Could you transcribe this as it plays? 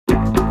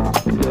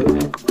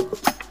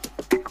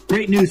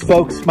news,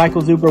 folks.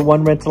 Michael Zuber,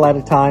 One Rental at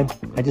a Time.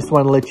 I just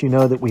want to let you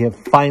know that we have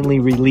finally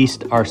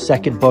released our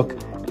second book,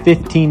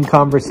 15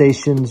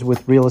 Conversations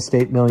with Real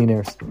Estate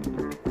Millionaires.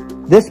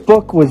 This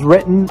book was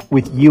written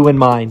with you in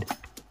mind.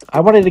 I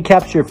wanted to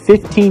capture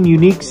 15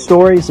 unique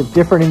stories of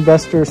different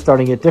investors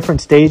starting at different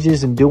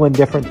stages and doing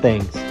different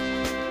things.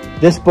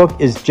 This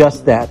book is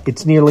just that.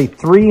 It's nearly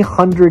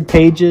 300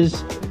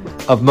 pages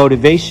of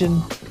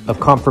motivation, of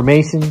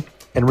confirmation,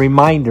 and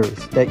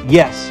reminders that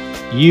yes,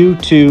 you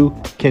too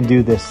can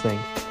do this thing.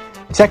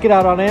 Check it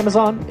out on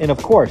Amazon, and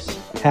of course,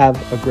 have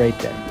a great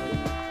day.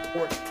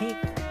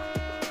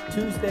 14th,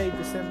 Tuesday,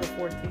 December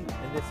 14th,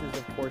 and this is,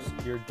 of course,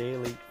 your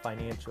daily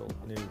financial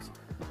news.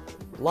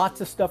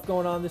 Lots of stuff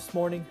going on this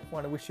morning. I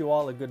want to wish you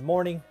all a good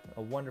morning,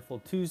 a wonderful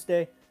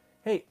Tuesday.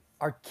 Hey,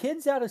 are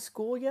kids out of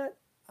school yet?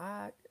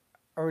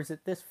 Or is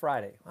it this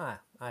Friday? I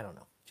don't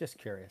know. Just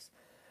curious.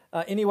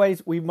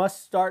 Anyways, we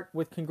must start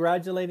with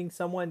congratulating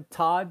someone.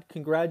 Todd,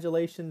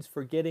 congratulations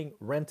for getting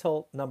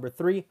rental number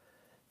 3.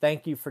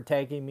 Thank you for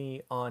tagging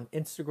me on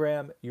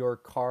Instagram. Your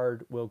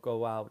card will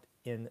go out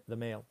in the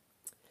mail.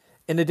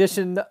 In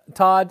addition,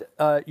 Todd,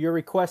 your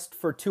request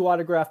for 2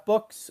 autographed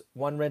books,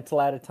 One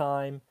Rental at a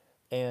Time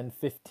and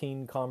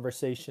 15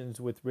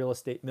 Conversations with Real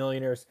Estate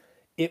Millionaires,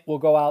 it will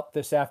go out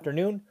this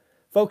afternoon.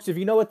 Folks, if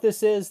you know what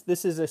this is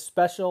a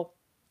special.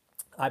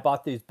 I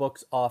bought these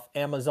books off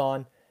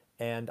Amazon,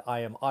 and I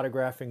am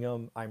autographing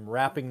them, I'm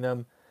wrapping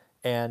them,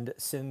 and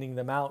sending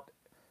them out.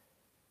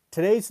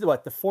 Today's the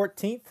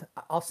 14th.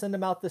 I'll send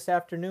them out this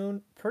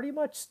afternoon, pretty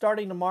much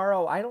starting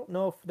tomorrow. I don't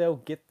know if they'll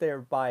get there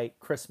by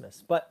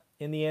Christmas, but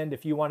in the end,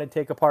 if you want to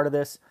take a part of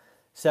this,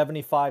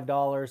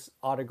 $75,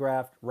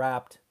 autographed,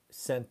 wrapped,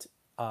 sent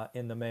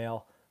in the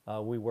mail.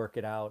 We work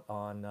it out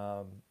on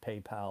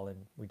PayPal,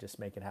 and we just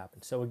make it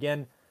happen. So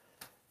again,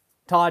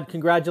 Todd,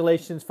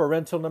 congratulations for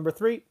rental number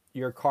 3.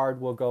 Your card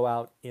will go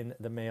out in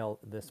the mail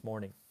this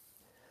morning.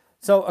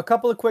 So a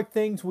couple of quick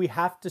things. We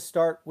have to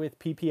start with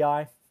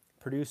PPI,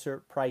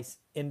 Producer Price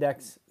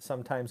Index,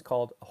 sometimes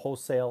called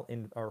wholesale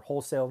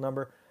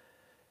number.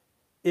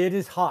 It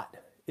is hot.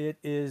 It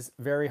is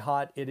very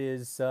hot. It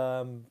is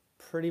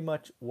pretty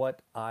much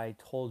what I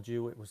told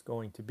you it was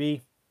going to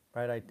be,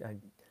 right? I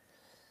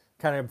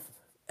kind of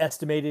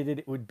estimated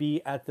it would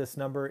be at this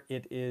number.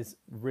 It is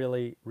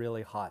really,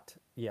 really hot.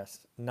 Yes,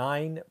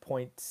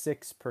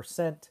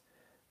 9.6%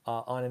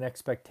 on an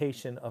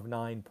expectation of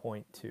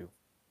 9.2.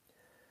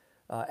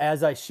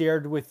 As I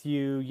shared with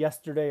you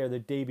yesterday or the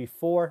day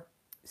before,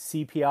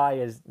 CPI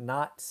is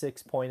not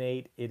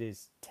 6.8, it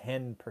is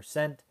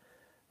 10%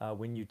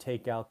 when you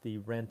take out the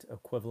rent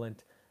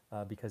equivalent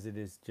because it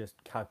is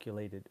just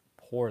calculated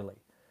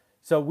poorly.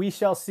 So we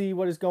shall see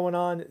what is going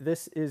on.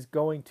 This is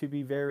going to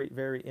be very,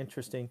 very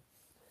interesting.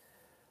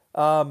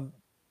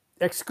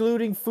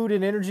 Excluding food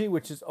and energy,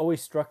 which has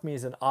always struck me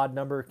as an odd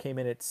number, came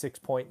in at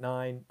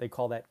 6.9. They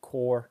call that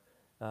core.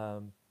 I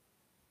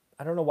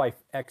don't know why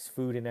X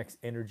food and X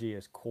energy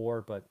is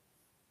core, but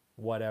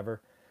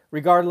whatever.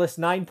 Regardless,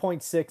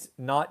 9.6,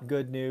 not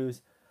good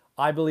news.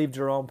 I believe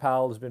Jerome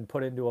Powell has been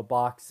put into a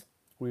box.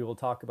 We will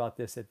talk about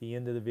this at the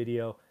end of the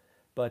video,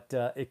 but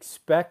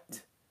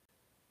expect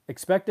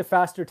a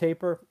faster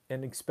taper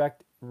and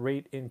expect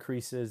rate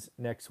increases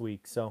next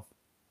week. So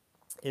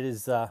it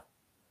is the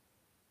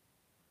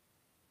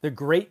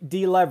great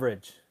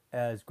deleverage,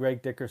 as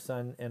Greg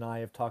Dickerson and I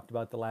have talked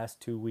about the last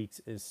 2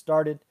 weeks, is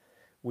started.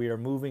 We are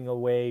moving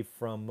away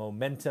from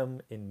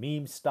momentum in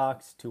meme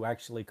stocks to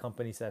actually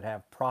companies that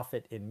have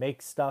profit and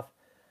make stuff.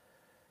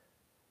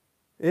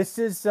 This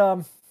is,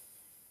 there's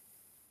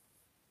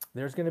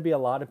going to be a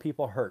lot of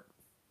people hurt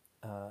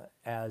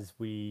as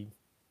we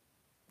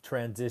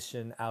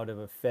transition out of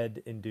a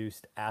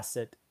Fed-induced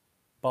asset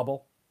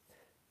bubble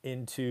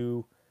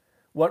into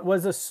what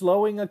was a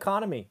slowing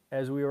economy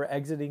as we were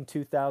exiting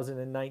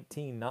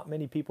 2019. Not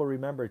many people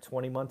remember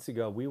 20 months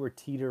ago, we were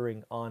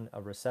teetering on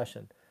a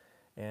recession.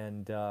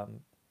 And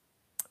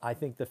I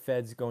think the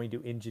Fed's going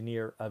to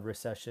engineer a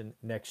recession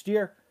next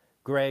year.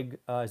 Greg,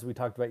 as we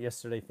talked about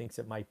yesterday, thinks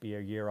it might be a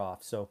year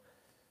off. So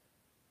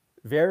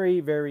very,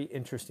 very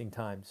interesting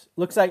times.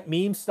 Looks like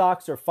meme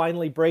stocks are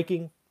finally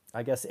breaking.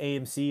 I guess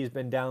AMC has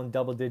been down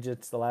double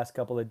digits the last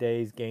couple of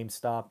days,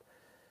 GameStop.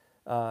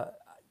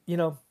 You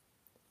know,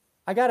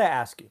 I got to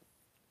ask you,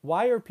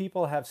 why are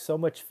people have so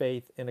much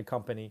faith in a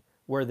company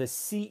where the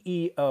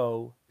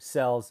CEO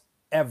sells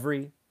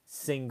every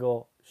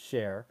single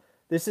share?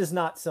 This is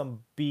not some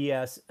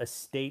BS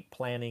estate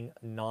planning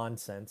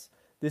nonsense.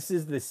 This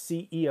is the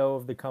CEO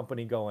of the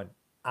company going,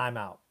 I'm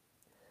out.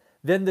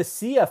 Then the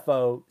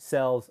CFO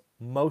sells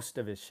most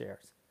of his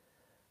shares.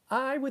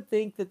 I would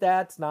think that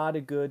that's not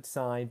a good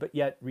sign, but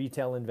yet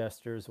retail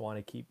investors want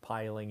to keep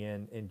piling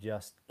in and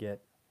just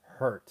get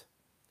hurt.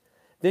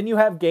 Then you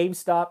have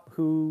GameStop,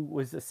 who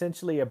was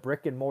essentially a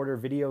brick and mortar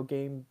video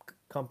game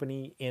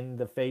company in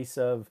the face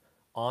of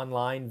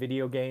online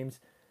video games.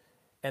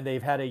 And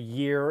they've had a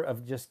year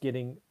of just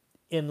getting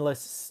endless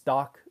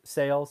stock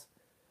sales,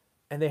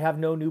 and they have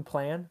no new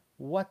plan.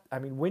 What? I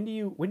mean, when do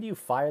you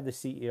fire the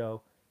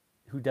CEO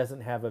who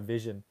doesn't have a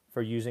vision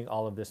for using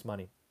all of this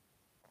money?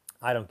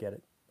 I don't get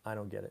it. I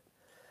don't get it.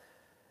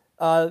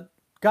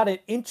 Got an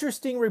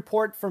interesting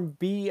report from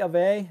B of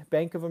A,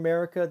 Bank of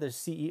America. The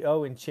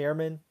CEO and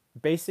chairman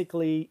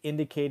basically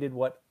indicated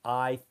what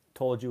I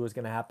told you was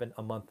going to happen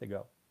a month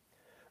ago.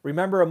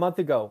 Remember, a month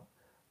ago,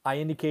 I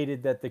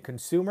indicated that the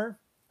consumer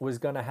was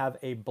going to have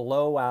a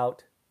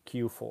blowout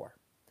Q4,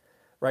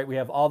 right? We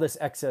have all this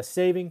excess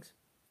savings.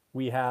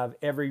 We have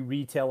every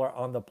retailer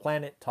on the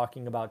planet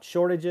talking about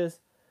shortages.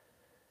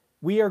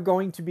 We are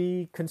going to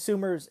be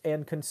consumers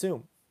and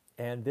consume.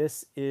 And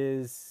this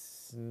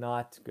is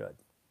not good.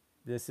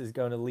 This is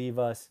going to leave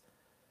us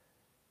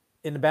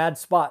in a bad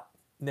spot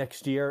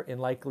next year and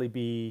likely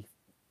be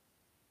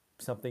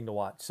something to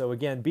watch. So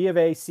again, B of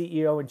A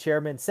CEO and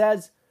chairman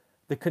says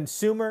the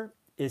consumer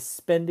is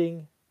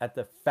spending at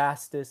the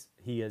fastest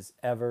he has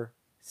ever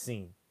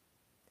seen.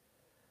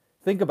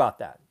 Think about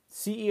that.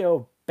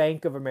 CEO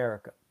Bank of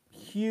America,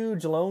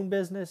 huge loan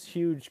business,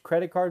 huge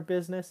credit card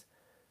business.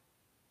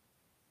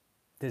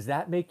 Does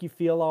that make you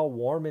feel all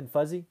warm and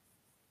fuzzy?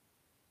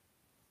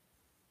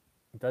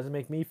 It doesn't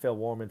make me feel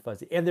warm and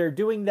fuzzy. And they're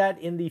doing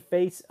that in the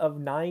face of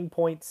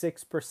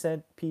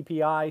 9.6%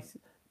 PPI,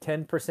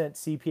 10%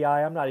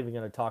 CPI. I'm not even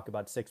going to talk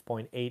about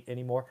 6.8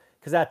 anymore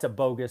because that's a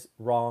bogus,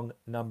 wrong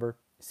number.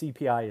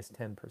 CPI is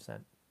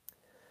 10%.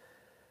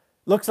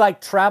 Looks like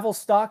travel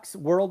stocks,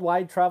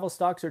 worldwide travel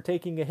stocks, are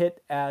taking a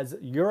hit as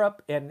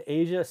Europe and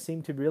Asia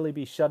seem to really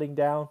be shutting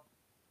down.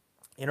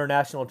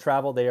 International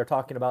travel, they are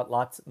talking about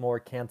lots more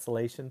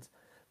cancellations.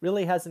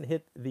 Really hasn't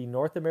hit the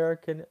North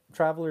American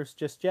travelers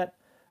just yet.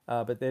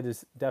 But that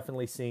is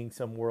definitely seeing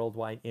some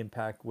worldwide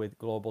impact with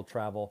global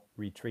travel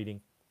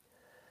retreating.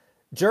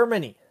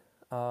 Germany,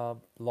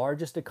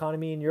 largest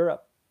economy in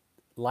Europe,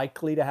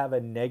 likely to have a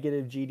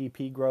negative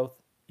GDP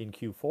growth in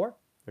Q4.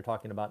 They're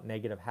talking about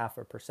negative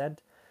 0.5%,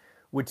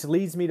 which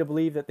leads me to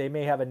believe that they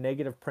may have a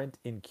negative print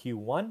in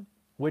Q1,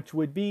 which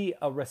would be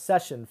a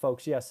recession,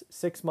 folks. Yes,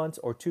 6 months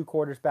or 2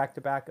 quarters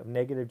back-to-back of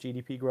negative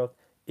GDP growth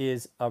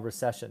is a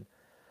recession.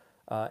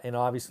 And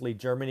obviously,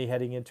 Germany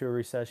heading into a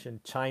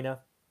recession. China,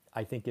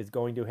 I think, is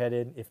going to head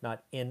in, if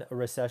not in a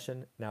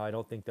recession. Now, I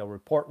don't think they'll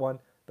report one,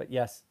 but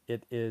yes,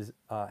 it is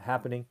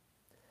happening.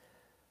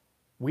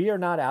 We are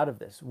not out of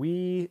this.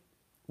 We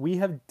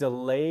have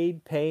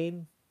delayed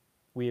pain.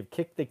 We have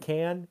kicked the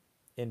can,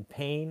 and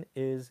pain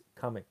is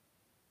coming.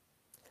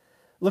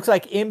 Looks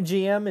like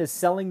MGM is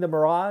selling the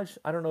Mirage.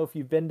 I don't know if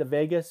you've been to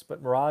Vegas,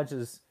 but Mirage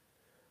was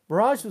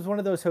one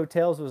of those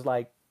hotels was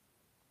like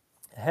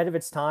ahead of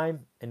its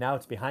time, and now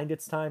it's behind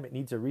its time. It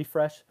needs a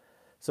refresh.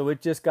 So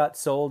it just got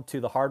sold to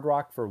the Hard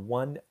Rock for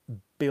 $1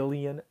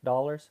 billion.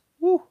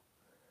 Woo!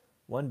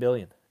 $1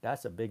 billion.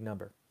 That's a big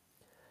number.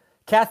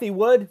 Cathie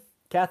Wood.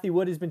 Cathie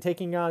Wood has been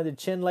taking on the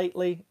chin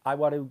lately. I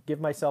want to give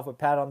myself a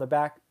pat on the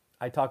back.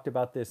 I talked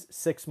about this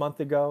 6 months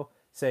ago,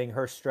 saying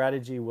her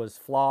strategy was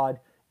flawed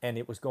and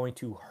it was going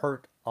to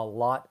hurt a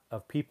lot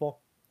of people.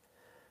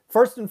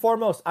 First and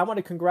foremost, I want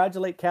to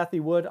congratulate Cathie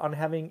Wood on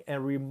having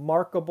a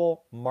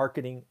remarkable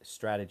marketing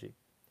strategy.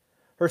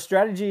 Her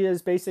strategy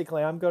is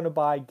basically, I'm going to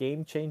buy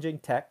game-changing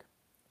tech.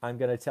 I'm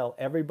going to tell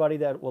everybody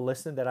that will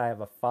listen that I have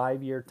a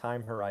 5-year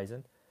time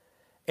horizon.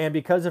 And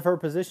because of her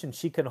position,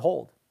 she can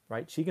hold,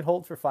 right? She can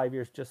hold for 5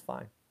 years just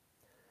fine.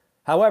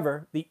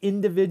 However, the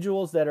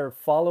individuals that are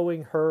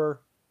following her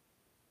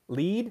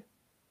lead,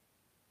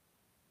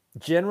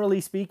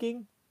 generally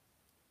speaking,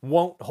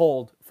 won't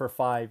hold for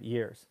 5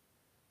 years.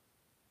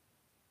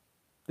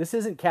 This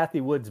isn't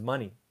Cathie Wood's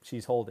money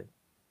she's holding.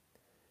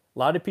 A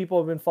lot of people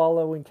have been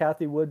following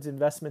Cathie Wood's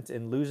investments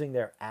and losing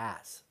their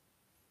ass.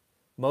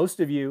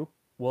 Most of you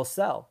will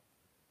sell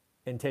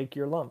and take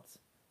your lumps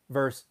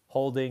versus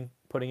holding,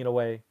 putting it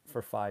away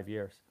for 5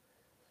 years.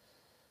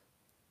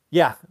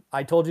 Yeah,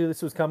 I told you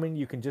this was coming.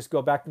 You can just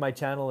go back to my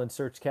channel and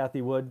search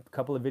Cathie Wood. A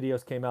couple of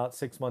videos came out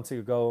 6 months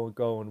ago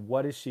going,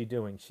 what is she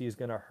doing? She's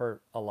going to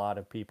hurt a lot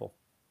of people.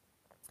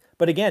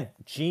 But again,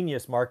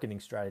 genius marketing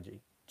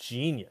strategy.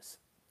 Genius.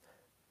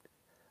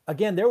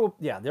 Again, there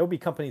will be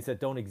companies that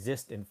don't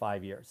exist in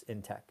 5 years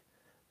in tech.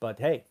 But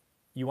hey,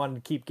 you wanted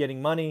to keep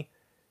getting money.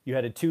 You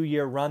had a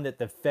 2-year run that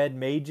the Fed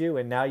made you,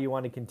 and now you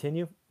want to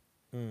continue?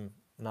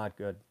 Not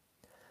good.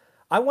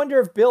 I wonder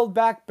if Build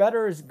Back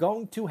Better is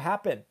going to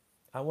happen.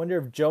 I wonder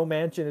if Joe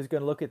Manchin is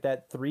going to look at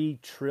that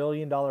 $3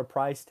 trillion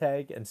price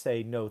tag and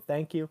say, no,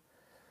 thank you.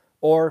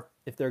 Or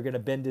if they're going to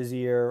bend his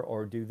ear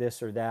or do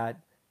this or that,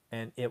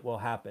 and it will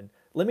happen.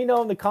 Let me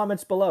know in the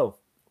comments below.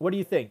 What do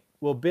you think?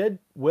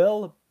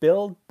 Will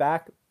Build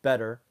Back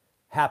Better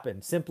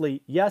happen?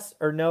 Simply yes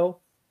or no?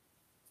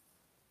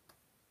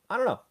 I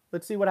don't know.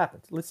 Let's see what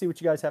happens. Let's see what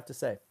you guys have to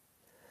say.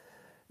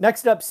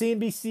 Next up,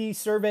 CNBC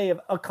survey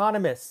of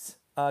economists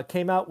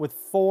came out with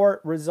 4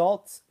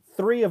 results,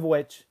 3 of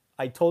which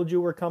I told you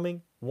were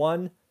coming.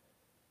 1,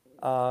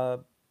 I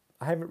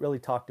haven't really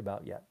talked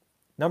about yet.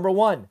 Number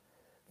 1,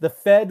 the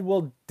Fed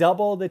will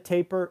double the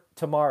taper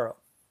tomorrow.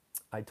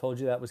 I told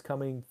you that was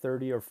coming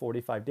 30 or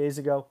 45 days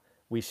ago.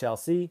 We shall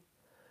see.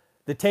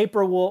 The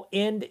taper will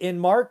end in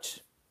March.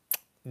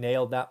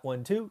 Nailed that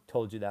one too.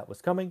 Told you that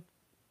was coming.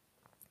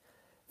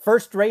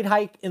 First rate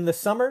hike in the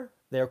summer.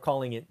 They're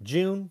calling it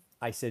June.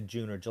 I said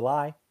June or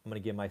July. I'm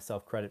going to give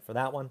myself credit for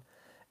that one.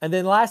 And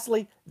then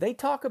lastly, they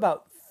talk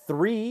about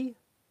 3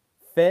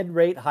 Fed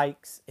rate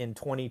hikes in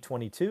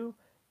 2022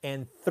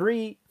 and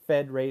 3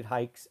 Fed rate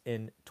hikes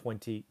in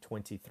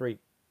 2023.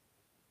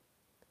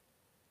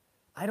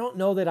 I don't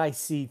know that I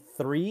see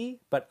 3,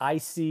 but I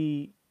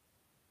see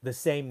the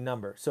same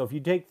number. So if you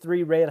take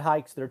 3 rate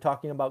hikes, they're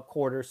talking about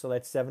quarters, so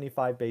that's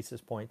 75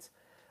 basis points.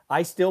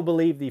 I still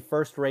believe the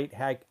first rate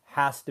hike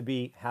has to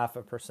be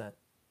 0.5%.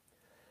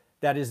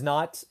 That is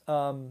not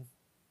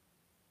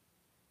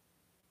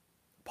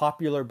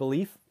popular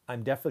belief.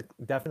 I'm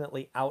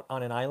definitely out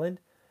on an island.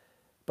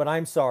 But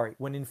I'm sorry,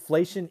 when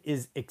inflation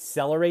is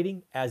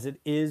accelerating as it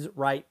is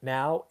right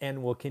now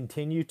and will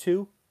continue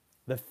to,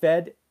 the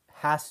Fed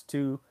has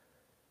to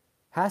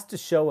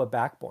show a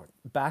backbone.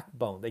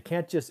 They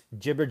can't just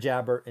jibber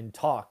jabber and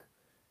talk.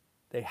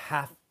 They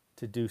have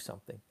to do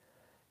something.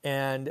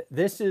 And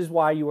this is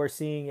why you are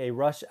seeing a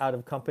rush out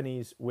of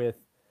companies with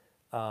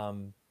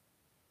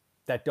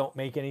that don't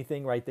make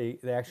anything, right? They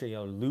actually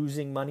are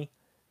losing money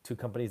to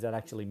companies that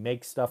actually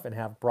make stuff and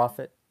have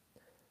profit.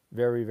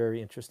 Very,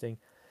 very interesting.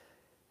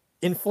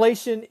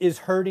 Inflation is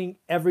hurting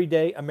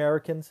everyday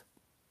Americans.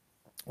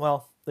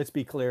 Well, let's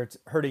be clear, it's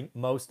hurting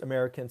most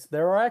Americans.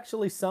 There are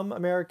actually some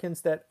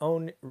Americans that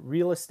own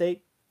real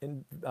estate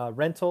and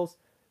rentals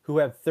who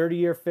have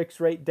 30-year fixed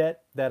rate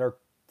debt that are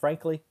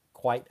frankly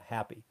quite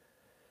happy.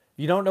 If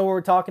you don't know what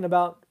we're talking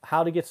about,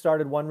 how to get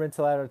started one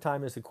rental at a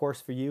time is the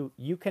course for you.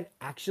 You can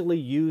actually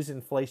use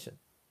inflation.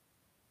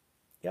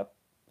 Yep,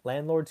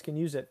 landlords can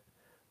use it.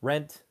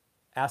 Rent,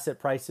 asset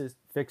prices,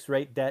 fixed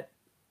rate debt.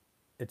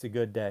 It's a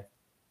good day.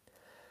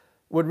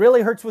 What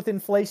really hurts with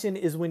inflation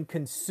is when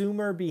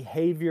consumer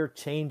behavior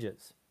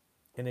changes,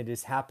 and it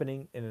is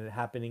happening at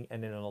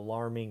an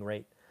alarming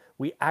rate.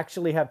 We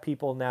actually have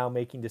people now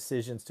making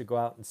decisions to go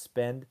out and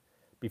spend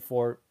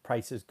before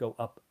prices go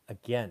up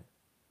again.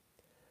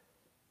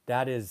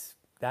 That is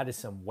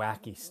some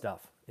wacky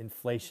stuff.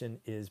 Inflation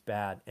is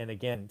bad. And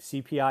again,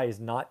 CPI is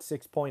not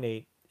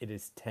 6.8, it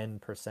is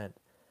 10%.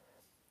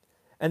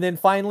 And then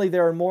finally,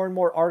 there are more and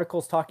more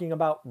articles talking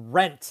about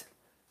rent.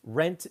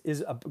 Rent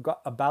is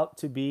about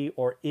to be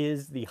or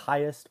is the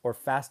highest or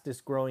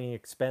fastest growing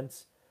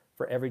expense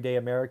for everyday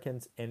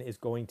Americans and is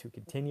going to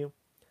continue.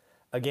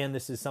 Again,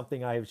 this is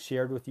something I have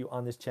shared with you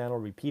on this channel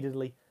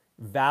repeatedly.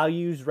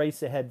 Values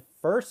race ahead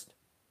first,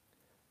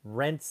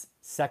 rents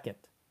second.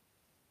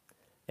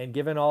 And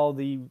given all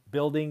the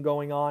building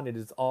going on, it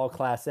is all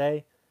Class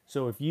A.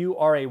 So if you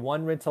are a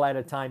one rental at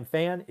a time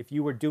fan, if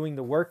you are doing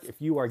the work,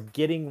 if you are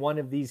getting one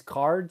of these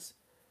cards,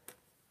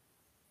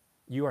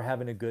 you are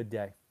having a good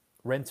day.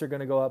 Rents are going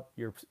to go up.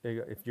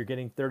 If you're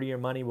getting 30-year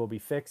money, will be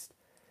fixed.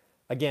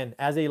 Again,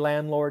 as a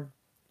landlord,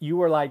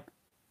 you are like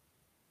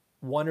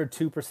 1 or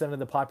 2% of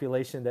the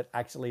population that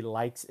actually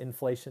likes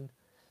inflation.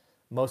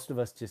 Most of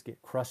us just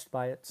get crushed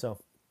by it. So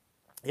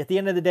at the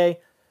end of the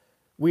day,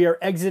 we are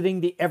exiting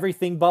the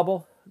everything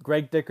bubble.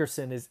 Greg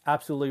Dickerson is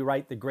absolutely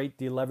right. The great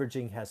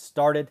deleveraging has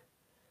started.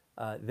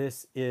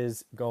 This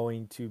is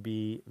going to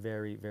be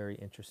very, very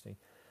interesting.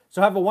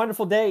 So have a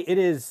wonderful day. It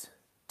is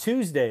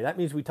Tuesday. That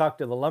means we talked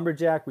to the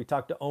Lumberjack, we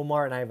talked to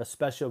Omar, and I have a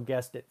special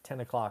guest at 10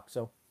 o'clock.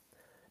 So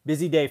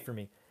busy day for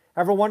me.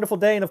 Have a wonderful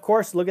day. And of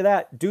course, look at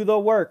that. Do the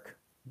work.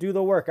 Do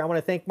the work. I want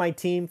to thank my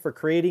team for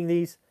creating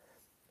these.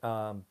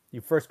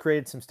 You first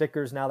created some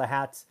stickers, now the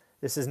hats.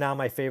 This is now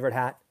my favorite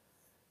hat.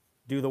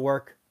 Do the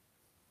work.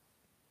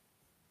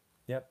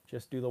 Yep,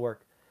 just do the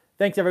work.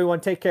 Thanks, everyone.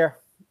 Take care.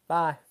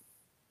 Bye.